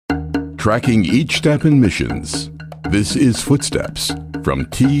tracking each step in missions. This is Footsteps from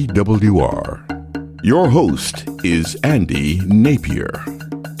TWR. Your host is Andy Napier.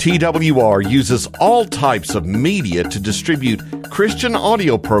 TWR uses all types of media to distribute Christian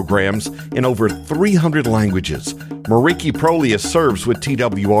audio programs in over 300 languages. MARIETJIE Prollius serves with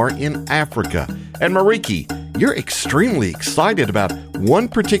TWR in Africa. And MARIETJIE, you're extremely excited about one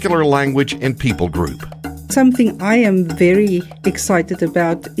particular language and people group. Something I am very excited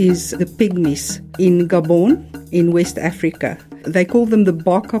about is the Pygmies in Gabon, in West Africa. They call them the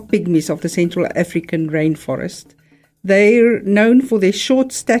Baka Pygmies of the Central African rainforest. They're known for their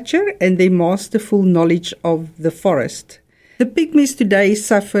short stature and their masterful knowledge of the forest. The Pygmies today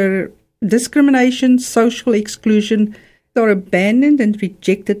suffer discrimination, social exclusion. They are abandoned and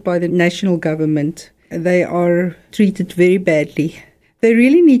rejected by the national government. They are treated very badly. They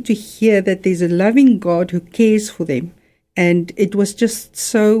really need to hear that there's a loving God who cares for them. And it was just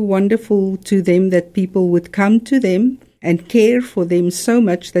so wonderful to them that people would come to them and care for them so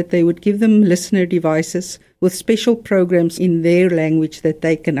much that they would give them listener devices with special programs in their language that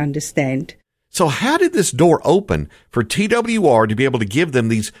they can understand. So how did this door open for TWR to be able to give them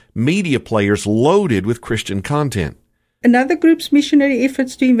these media players loaded with Christian content? Another group's missionary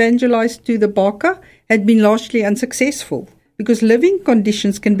efforts to evangelize to the Baka had been largely unsuccessful because living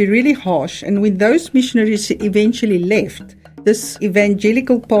conditions can be really harsh. And when those missionaries eventually left, this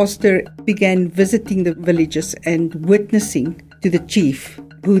evangelical pastor began visiting the villages and witnessing to the chief,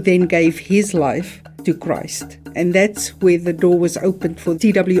 who then gave his life to Christ. And that's where the door was opened for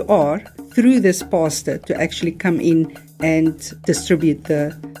TWR through this pastor to actually come in and distribute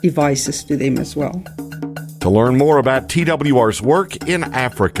the devices to them as well. To learn more about TWR's work in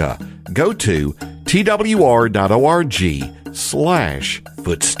Africa, go to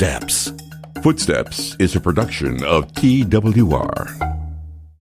twr.org/footsteps. Footsteps is a production of TWR.